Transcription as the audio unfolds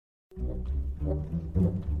Howdy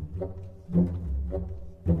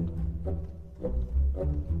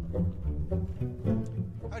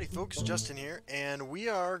folks, Justin here, and we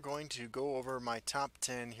are going to go over my top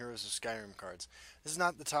 10 Heroes of Skyrim cards. This is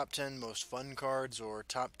not the top 10 most fun cards, or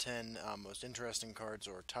top 10 most interesting cards,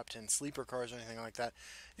 or top 10 sleeper cards, or anything like that.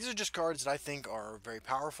 These are just cards that I think are very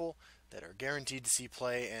powerful, that are guaranteed to see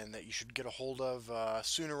play, and that you should get a hold of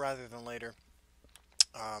sooner rather than later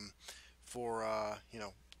um, for,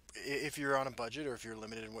 if you're on a budget or if you're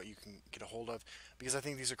limited in what you can get a hold of, because I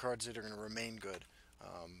think these are cards that are going to remain good.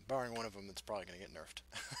 Barring one of them that's probably going to get nerfed.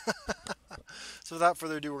 So without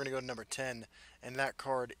further ado, we're going to go to number 10, and that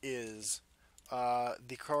card is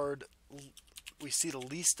the card we see the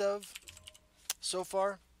least of so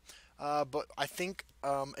far, but I think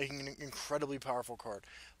an incredibly powerful card.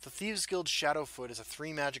 The Thieves Guild Shadowfoot is a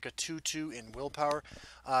 3 magic, a 2/2 in willpower.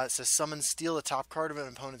 It says summon, steal the top card of an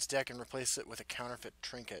opponent's deck and replace it with a counterfeit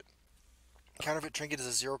trinket. Counterfeit Trinket is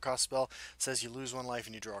a 0-cost spell. It says you lose 1 life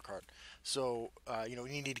and you draw a card. So, you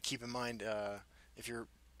need to keep in mind, if you're,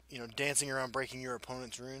 dancing around breaking your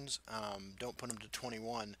opponent's runes, don't put them to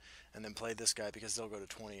 21 and then play this guy, because they'll go to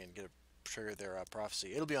 20 and get a trigger their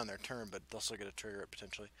prophecy. It'll be on their turn, but they'll still get a trigger it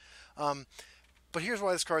potentially. But here's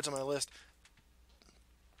why this card's on my list.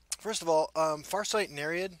 First of all, Farsight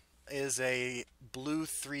Nereid is a blue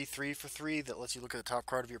 3/3 for 3 that lets you look at the top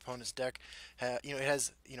card of your opponent's deck. It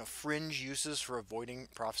has fringe uses for avoiding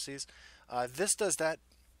prophecies. This does that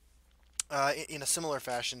in a similar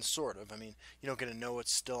fashion, sort of. I mean, you don't get to know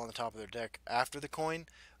what's still on the top of their deck after the coin,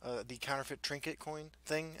 the counterfeit trinket coin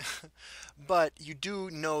thing, but you do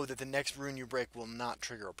know that the next rune you break will not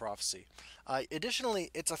trigger a prophecy. Additionally,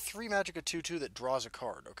 it's a 3 magic, a 2/2 that draws a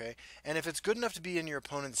card. Okay, and if it's good enough to be in your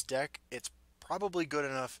opponent's deck, it's probably good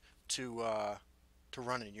enough to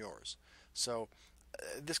run in yours. So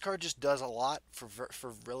this card just does a lot for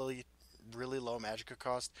really low magicka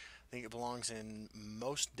cost. I think it belongs in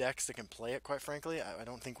most decks that can play it, quite frankly. I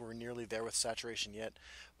don't think we're nearly there with saturation yet,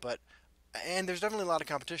 and there's definitely a lot of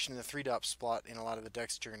competition in the 3-drop slot in a lot of the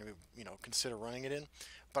decks that you're going to consider running it in.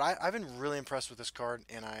 But I've been really impressed with this card,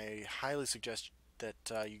 and I highly suggest that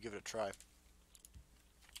you give it a try.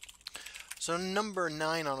 So number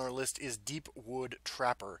 9 on our list is Deepwood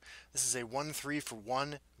Trapper. This is a 1/3 for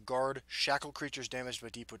 1 guard, shackle creatures damaged by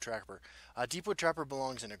Deepwood Trapper. Deepwood Trapper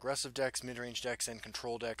belongs in aggressive decks, mid-range decks, and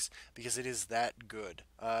control decks because it is that good.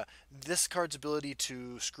 This card's ability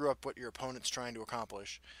to screw up what your opponent's trying to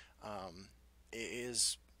accomplish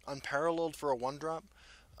is unparalleled for a 1-drop.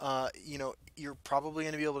 You're probably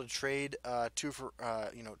going to be able to trade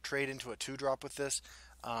trade into a 2-drop with this.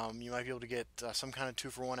 You might be able to get some kind of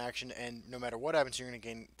 2-for-1 action, and no matter what happens, you're going to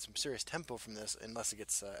gain some serious tempo from this unless it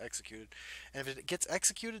gets executed. And if it gets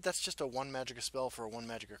executed, that's just a 1 magicka spell for a 1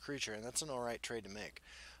 magicka creature, and that's an alright trade to make.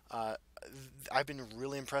 I've been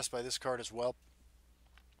really impressed by this card as well.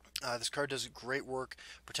 This card does great work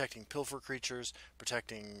protecting pilfer creatures,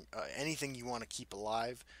 protecting anything you want to keep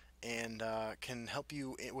alive, and can help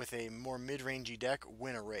you with a more mid-rangey deck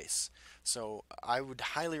win a race. So I would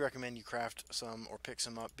highly recommend you craft some or pick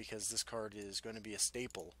some up, because this card is going to be a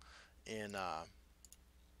staple in a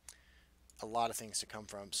lot of things to come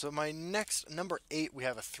from. So my next, number 8, we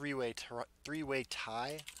have a three-way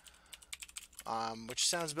tie, which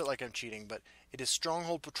sounds a bit like I'm cheating, but it is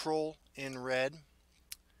Stronghold Patrol in red,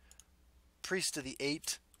 Priest of the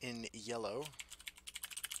 8 in yellow,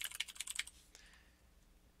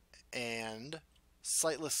 and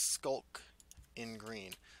Sightless Skulk in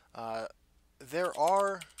green. There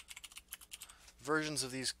are versions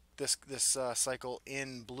of this cycle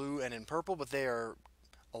in blue and in purple, but they are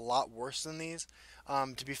a lot worse than these.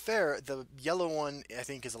 To be fair, the yellow one I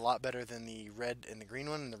think is a lot better than the red and the green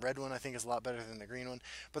one, and the red one I think is a lot better than the green one,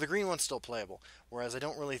 but the green one's still playable, whereas I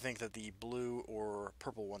don't really think that the blue or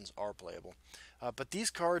purple ones are playable. But these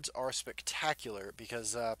cards are spectacular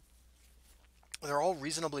because they're all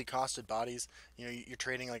reasonably costed bodies. You're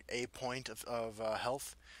trading like a point of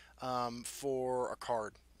health for a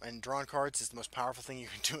card, and drawing cards is the most powerful thing you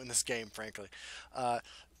can do in this game, frankly.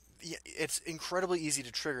 It's incredibly easy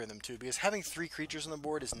to trigger them too, because having 3 creatures on the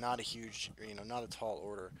board is not a huge, not a tall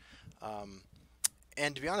order.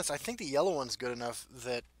 And to be honest, I think the yellow one's good enough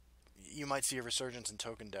that you might see a resurgence in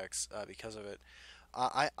token decks because of it.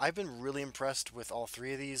 I've been really impressed with all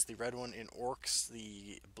 3 of these. The red one in Orcs,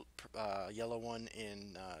 the yellow one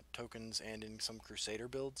in tokens, and in some Crusader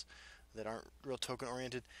builds that aren't real token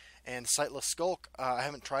oriented. And Sightless Skulk, I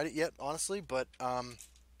haven't tried it yet, honestly, but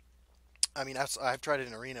I mean, I've tried it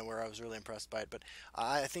in Arena where I was really impressed by it, but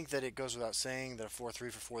I think that it goes without saying that a 4/3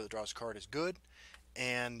 for 4 that draws a card is good,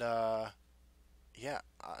 and yeah,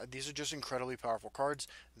 these are just incredibly powerful cards.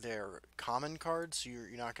 They're common cards, so you're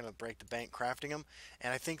not going to break the bank crafting them.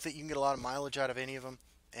 And I think that you can get a lot of mileage out of any of them,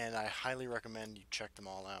 and I highly recommend you check them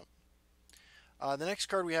all out. The next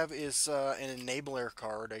card we have is an enabler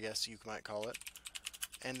card, I guess you might call it.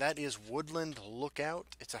 And that is Woodland Lookout.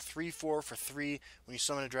 It's a 3/4 for 3. When you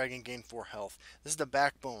summon a dragon, gain 4 health. This is the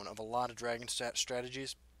backbone of a lot of dragon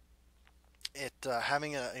strategies. It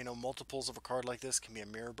having multiples of a card like this can be a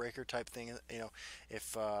mirror breaker type thing.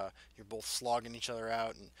 If you're both slogging each other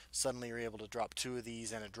out and suddenly you're able to drop 2 of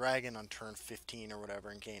these and a dragon on turn 15 or whatever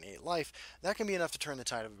and gain 8 life, that can be enough to turn the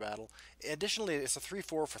tide of a battle. Additionally, it's a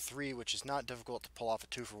 3/4 for 3, which is not difficult to pull off a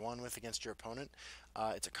 2 for 1 with against your opponent.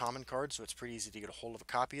 It's a common card, so it's pretty easy to get a hold of a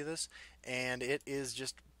copy of this, and it is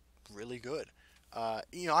just really good.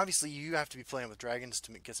 Obviously you have to be playing with dragons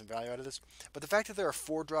to get some value out of this, but the fact that there are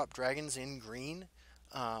 4-drop dragons in green,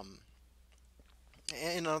 and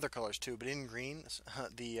in other colors too, but in green,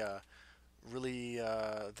 the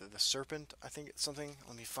the serpent, I think it's something.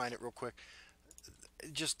 Let me find it real quick.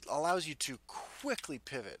 It just allows you to quickly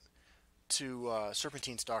pivot to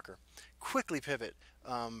Serpentine Stalker, quickly pivot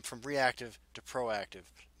from reactive to proactive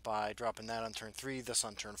by dropping that on turn 3, this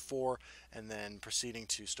on turn 4, and then proceeding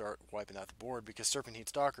to start wiping out the board, because Serpentine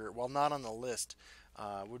Stalker, while not on the list,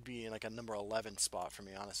 would be in like a number 11 spot for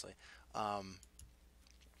me, honestly.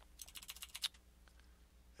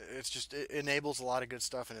 It enables a lot of good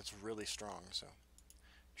stuff, and it's really strong, so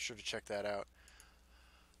be sure to check that out.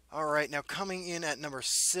 Alright, now coming in at number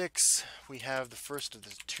 6, we have the first of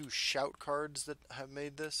the 2 shout cards that have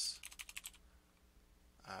made this.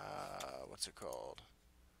 What's it called?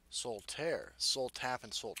 Soul Tear, Soul Tap,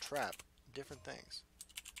 and Soul Trap. Different things.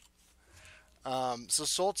 So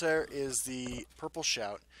Soul Tear is the purple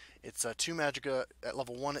shout. It's 2 magicka. At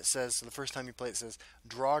level 1 it says, so the first time you play it says,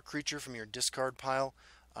 draw a creature from your discard pile.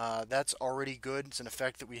 That's already good. It's an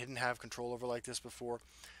effect that we didn't have control over like this before.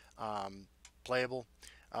 Playable.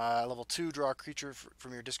 Level 2, draw a creature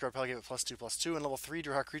from your discard pile, give it +2/+2, and level 3,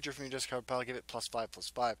 draw a creature from your discard pile, give it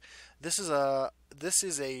 +5/+5. This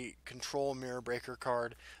is a control mirror breaker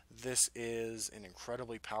card. This is an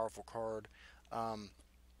incredibly powerful card.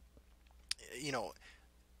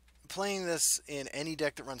 Playing this in any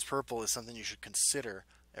deck that runs purple is something you should consider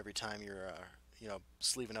every time you're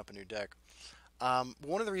sleeving up a new deck.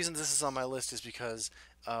 One of the reasons this is on my list is because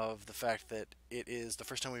of the fact that it is the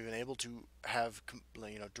first time we've been able to have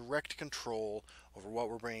direct control over what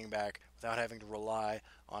we're bringing back without having to rely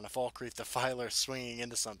on a Falkreath Defiler swinging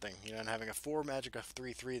into something, and having a 4 magic of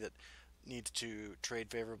 3/3 that needs to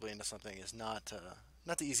trade favorably into something is not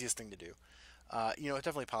the easiest thing to do. It's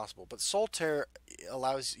definitely possible, but Soul Tear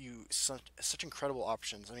allows you such incredible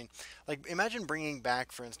options. I mean, like, imagine bringing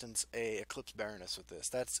back, for instance, a Eclipse Baroness with this.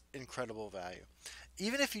 That's incredible value.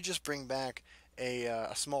 Even if you just bring back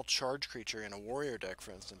a small charge creature in a warrior deck,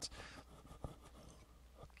 for instance,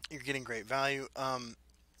 you're getting great value.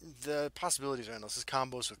 The possibilities are endless. This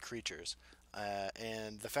combos with creatures,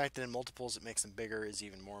 and the fact that in multiples it makes them bigger is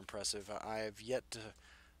even more impressive. I have yet to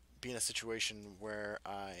be in a situation where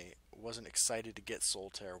I wasn't excited to get Soul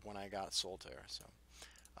Tear when I got Soul Tear. So,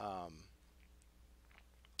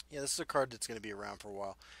 this is a card that's going to be around for a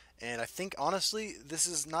while. And I think, honestly, this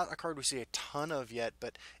is not a card we see a ton of yet,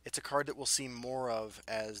 but it's a card that we'll see more of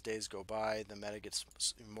as days go by. The meta gets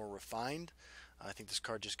more refined. I think this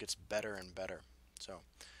card just gets better and better. So,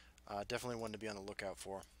 definitely one to be on the lookout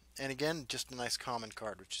for. And again, just a nice common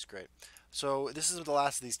card, which is great. So this is the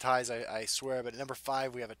last of these ties, I swear, but at number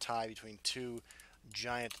 5 we have a tie between 2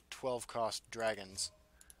 giant 12-cost dragons.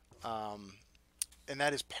 And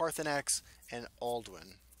that is Parthenax and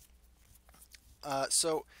Alduin.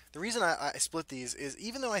 So the reason I split these is,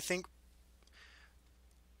 even though I think...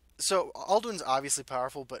 So Alduin's obviously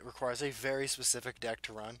powerful, but requires a very specific deck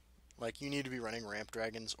to run. Like, you need to be running ramp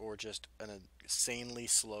dragons or just an insanely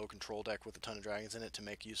slow control deck with a ton of dragons in it to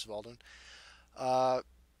make use of Alduin.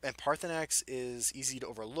 And Parthenax is easy to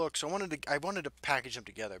overlook, so I wanted to package them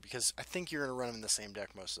together because I think you're going to run them in the same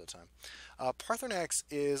deck most of the time. Parthenax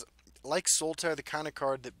is, like Soul Tear, the kind of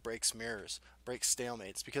card that breaks mirrors, breaks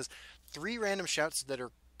stalemates, because 3 random shouts that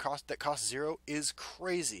cost 0 is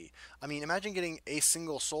crazy. I mean, imagine getting a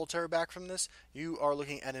single Soul Tear back from this. You are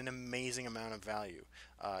looking at an amazing amount of value.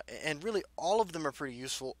 And really, all of them are pretty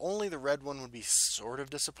useful. Only the red one would be sort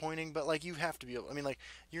of disappointing, but like, you have to be able,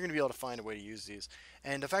 you're going to be able to find a way to use these.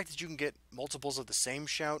 And the fact that you can get multiples of the same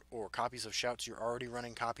shout or copies of shouts you're already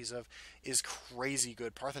running copies of is crazy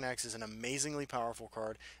good. Parthenax is an amazingly powerful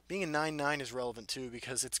card. Being a 9/9 is relevant too,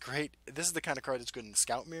 because it's great. This is the kind of card that's good in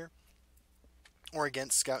Scout Mirror or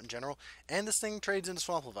against Scout in general, and this thing trades into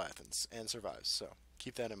Swamp Leviathans and survives, so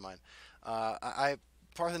keep that in mind.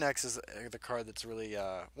 Parthenax is the card that's really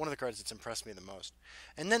one of the cards that's impressed me the most.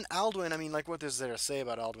 And then Alduin, I mean, like what is there to say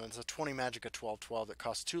about Alduin? It's a 20 magic, a 12/12 that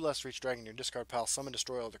costs 2 less for each dragon in your discard pile, summon,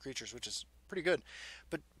 destroy all the creatures, which is pretty good.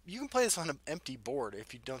 But you can play this on an empty board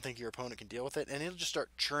if you don't think your opponent can deal with it, and it'll just start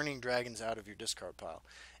churning dragons out of your discard pile.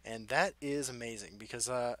 And that is amazing because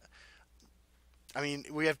I mean,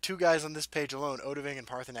 we have two guys on this page alone, Odahviing and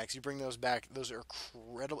Parthenax. You bring those back; those are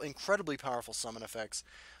incredibly powerful summon effects.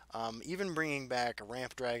 Even bringing back a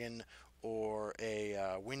Ramp Dragon or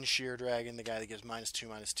a Wind Shear Dragon, the guy that gives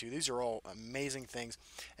 -2/-2. These are all amazing things,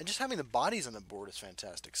 and just having the bodies on the board is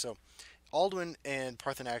fantastic. So, Alduin and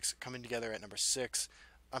Parthenax coming together at number 6.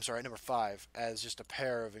 I'm sorry, at number 5 as just a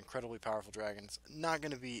pair of incredibly powerful dragons. Not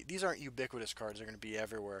going to be; these aren't ubiquitous cards. They're going to be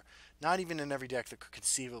everywhere. Not even in every deck that could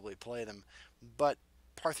conceivably play them. But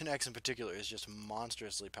Parthenax in particular is just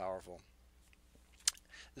monstrously powerful.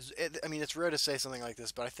 I mean, it's rare to say something like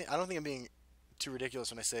this, but I don't think I'm being too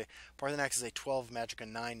ridiculous when I say Parthenax is a 12 magic, a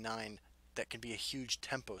 9/9 that can be a huge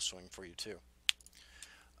tempo swing for you too.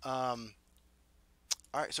 Um,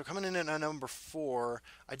 all right, so coming in at number 4,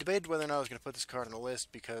 I debated whether or not I was going to put this card on the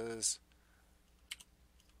list because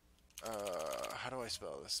how do I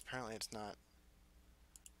spell this? Apparently, it's not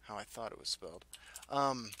how I thought it was spelled.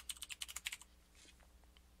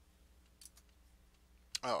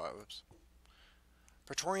 Oops.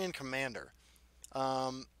 Praetorian Commander.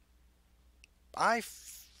 I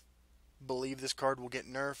believe this card will get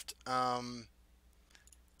nerfed.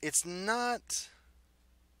 It's not.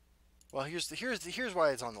 Well, here's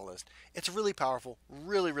why it's on the list. It's a really powerful,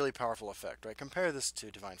 really powerful effect. Right? Compare this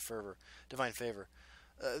to Divine Favor.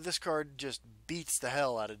 This card just beats the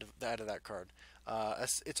hell out of that card.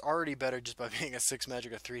 It's already better just by being a 6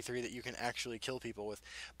 magic, a 3/3 that you can actually kill people with.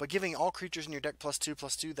 But giving all creatures in your deck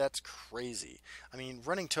 +2/+2, that's crazy. I mean,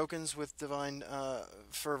 running tokens with Divine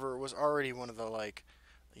Fervor was already one of the, like,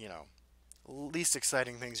 you know, least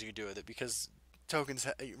exciting things you could do with it because tokens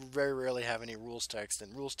very rarely have any rules text,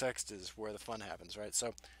 and rules text is where the fun happens, right?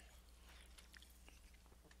 So,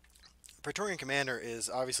 Praetorian Commander is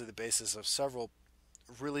obviously the basis of several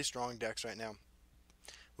really strong decks right now.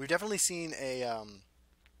 We've definitely seen a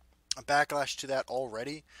backlash to that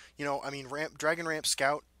already. You know, I mean, Dragon Ramp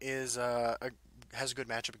Scout is has a good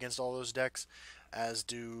matchup against all those decks, as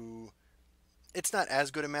do. It's not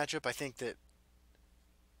as good a matchup. I think that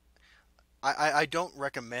I don't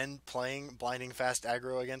recommend playing Blinding Fast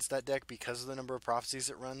aggro against that deck because of the number of prophecies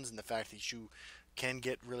it runs and the fact that you can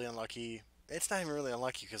get really unlucky. It's not even really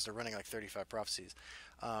unlucky because they're running like 35 prophecies.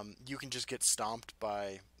 You can just get stomped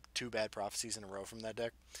by 2 bad prophecies in a row from that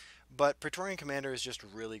deck. But Praetorian Commander is just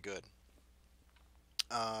really good.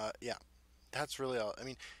 Yeah, that's really all. I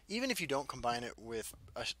mean, even if you don't combine it with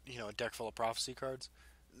a deck full of prophecy cards,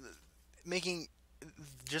 making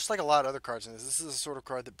just like a lot of other cards in this is a sort of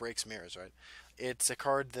card that breaks mirrors, right? It's a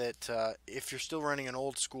card that if you're still running an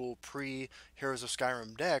old school pre Heroes of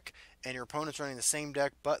Skyrim deck and your opponent's running the same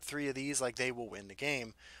deck but 3 of these, like, they will win the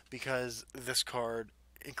game because this card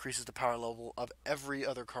increases the power level of every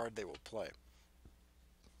other card they will play.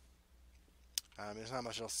 There's not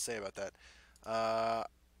much else to say about that.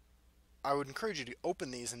 I would encourage you to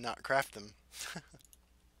open these and not craft them.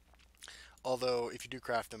 Although, if you do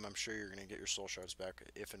craft them, I'm sure you're going to get your soul shards back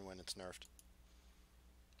if and when it's nerfed.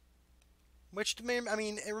 Which, I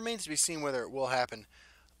mean, it remains to be seen whether it will happen.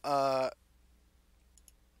 I'm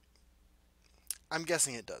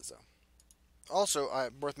guessing it does, though. Also,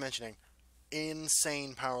 worth mentioning,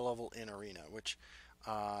 insane power level in Arena, which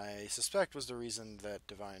I suspect was the reason that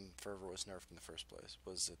Divine Fervor was nerfed in the first place,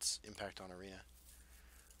 was its impact on Arena.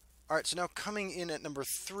 Alright, so now coming in at number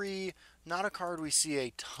 3, not a card we see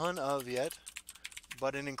a ton of yet,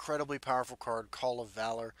 but an incredibly powerful card, Call of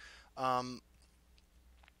Valor.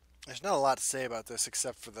 There's not a lot to say about this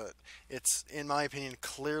except for that it's, in my opinion,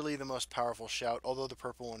 clearly the most powerful shout, although the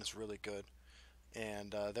purple one is really good.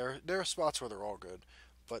 And there are spots where they're all good,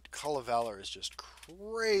 but Call of Valor is just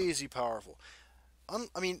crazy powerful.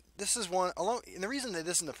 I mean, this is one, and the reason that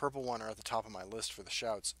this and the purple one are at the top of my list for the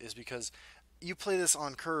shouts is because you play this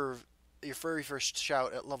on curve, your very first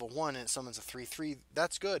shout at level 1 and it summons a 3/3,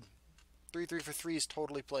 that's good. 3/3 for 3 is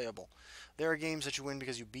totally playable. There are games that you win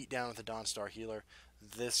because you beat down with the Dawnstar Healer.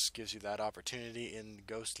 This gives you that opportunity in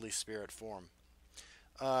ghostly spirit form.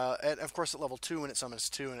 And of course at level 2 when it summons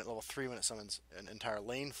 2, and at level 3 when it summons an entire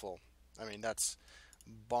lane full. I mean, that's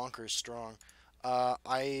bonkers strong.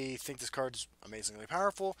 I think this card's amazingly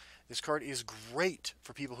powerful. This card is great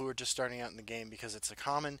for people who are just starting out in the game because it's a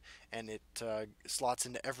common and it slots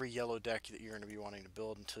into every yellow deck that you're going to be wanting to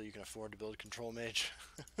build until you can afford to build Control Mage.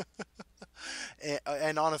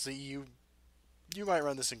 And honestly, you you might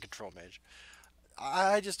run this in Control Mage.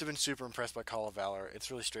 I just have been super impressed by Call of Valor.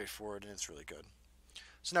 It's really straightforward and it's really good.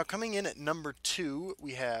 So now coming in at number 2,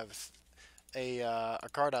 we have a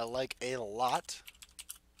card I like a lot.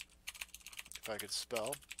 If I could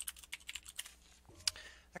spell.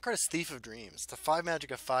 That card is Thief of Dreams. It's a 5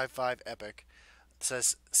 magic, a 5/5 epic. It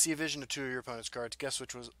says, see a vision of 2 of your opponent's cards. Guess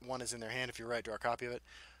which one is in their hand. If you're right, draw a copy of it.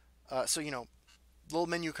 So, little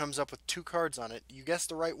menu comes up with 2 cards on it. You guess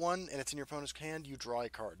the right one, and it's in your opponent's hand, you draw a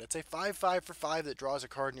card. That's a 5/5 for 5 that draws a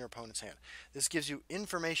card in your opponent's hand. This gives you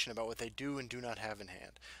information about what they do and do not have in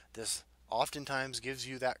hand. This oftentimes gives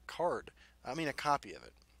you that card. A copy of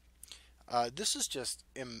it. This is just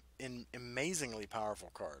an amazingly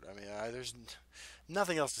powerful card. There's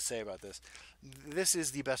nothing else to say about this. This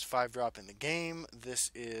is the best 5-drop in the game.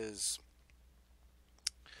 It's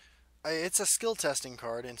a skill testing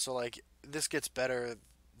card, and so this gets better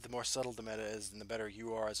the more subtle the meta is, and the better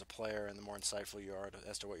you are as a player, and the more insightful you are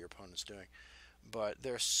as to what your opponent's doing. But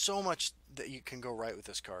there's so much that you can go right with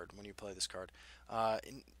this card when you play this card. A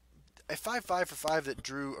 5/5 for 5 that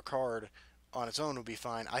drew a card on its own would be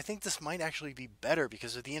fine. I think this might actually be better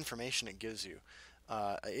because of the information it gives you.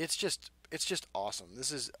 It's just awesome.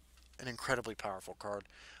 This is an incredibly powerful card.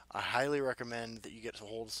 I highly recommend that you get a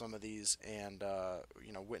hold of some of these and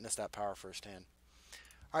witness that power firsthand.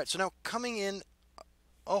 All right, so now coming in.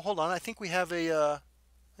 Oh, hold on. I think we have a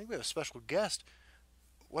special guest.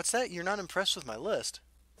 What's that? You're not impressed with my list?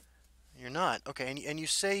 You're not. Okay, and you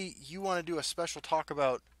say you want to do a special talk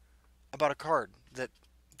about a card that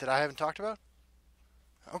I haven't talked about?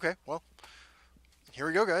 Okay, well, here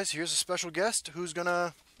we go, guys. Here's a special guest who's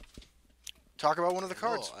gonna talk about one of the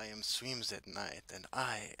cards. Hello, I am Swims at Night, and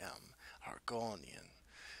I am Argonian.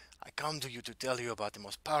 I come to you to tell you about the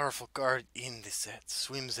most powerful card in the set,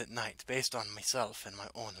 Swims at Night, based on myself and my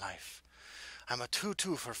own life. I'm a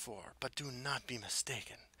 2/2 for 4, but do not be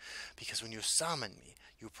mistaken, because when you summon me,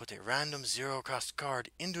 you put a random 0-cost card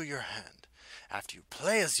into your hand. After you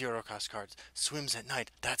play a 0-cost card, Swims at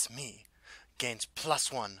Night, that's me, gains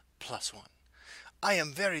 +1/+1. I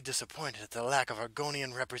am very disappointed at the lack of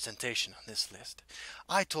Argonian representation on this list.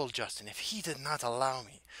 I told Justin if he did not allow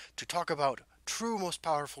me to talk about true most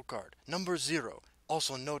powerful card, number 0,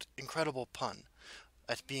 also note incredible pun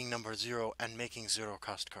at being number 0 and making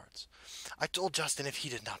 0-cost cards. I told Justin if he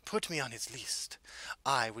did not put me on his list,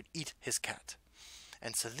 I would eat his cat.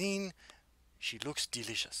 And Celine, she looks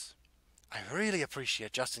delicious. I really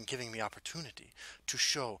appreciate Justin giving me opportunity to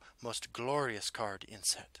show most glorious card in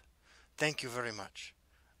set. Thank you very much.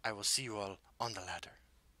 I will see you all on the ladder.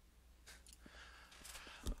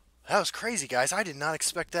 That was crazy, guys. I did not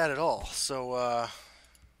expect that at all. So, I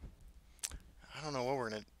don't know what we're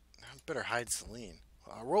gonna. I better hide Celine.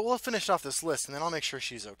 We'll finish off this list, and then I'll make sure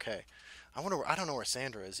she's okay. I don't know where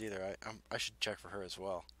Sandra is either. I should check for her as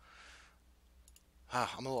well.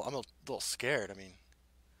 I'm a little scared.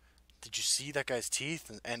 Did you see that guy's teeth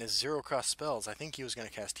and his 0-cost spells? I think he was gonna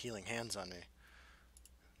cast Healing Hands on me,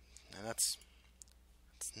 and that's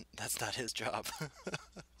not his job.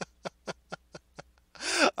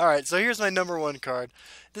 Alright, so here's my number 1 card.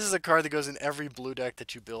 This is a card that goes in every blue deck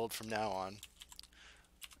that you build from now on.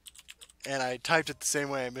 And I typed it the same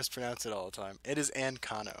way, I mispronounce it all the time. It is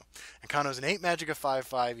Ancano. Ancano is an 8 magic of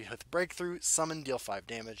 5/5. You hit the breakthrough, summon, deal 5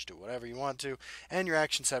 damage, do whatever you want to, and your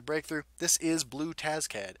actions have breakthrough. This is blue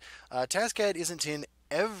Tazcad. Tazcad isn't in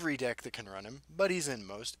every deck that can run him, but he's in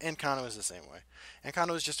most. Ancano is the same way.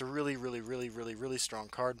 Ancano is just a really, really, really, really, really strong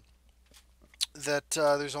card that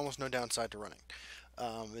there's almost no downside to running.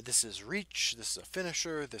 This is reach, this is a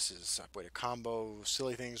finisher, this is a way to combo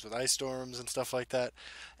silly things with ice storms and stuff like that.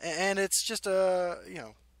 And it's just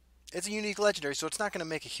it's a unique legendary, so it's not going to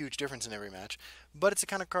make a huge difference in every match, but it's the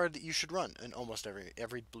kind of card that you should run in almost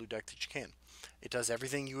every blue deck that you can. It does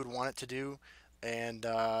everything you would want it to do, and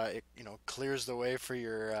it clears the way for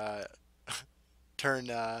your turn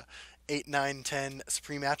 8, 9, 10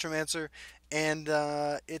 Supreme Atromancer, and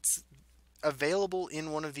it's available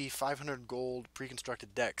in one of the 500 gold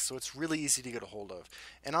pre-constructed decks, so it's really easy to get a hold of.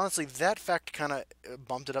 And honestly, that fact kind of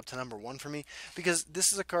bumped it up to number 1 for me, because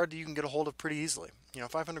this is a card that you can get a hold of pretty easily.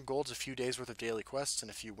 500 gold is a few days worth of daily quests and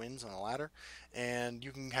a few wins on a ladder, and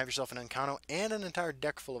you can have yourself an Ancano and an entire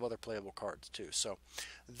deck full of other playable cards too. So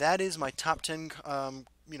that is my top 10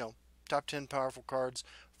 top 10 powerful cards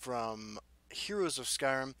from Heroes of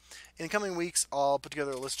Skyrim. In coming weeks, I'll put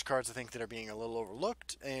together a list of cards I think that are being a little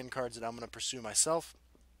overlooked and cards that I'm going to pursue myself.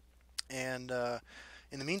 And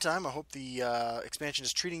in the meantime, I hope the expansion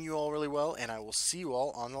is treating you all really well, and I will see you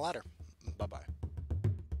all on the ladder. Bye-bye.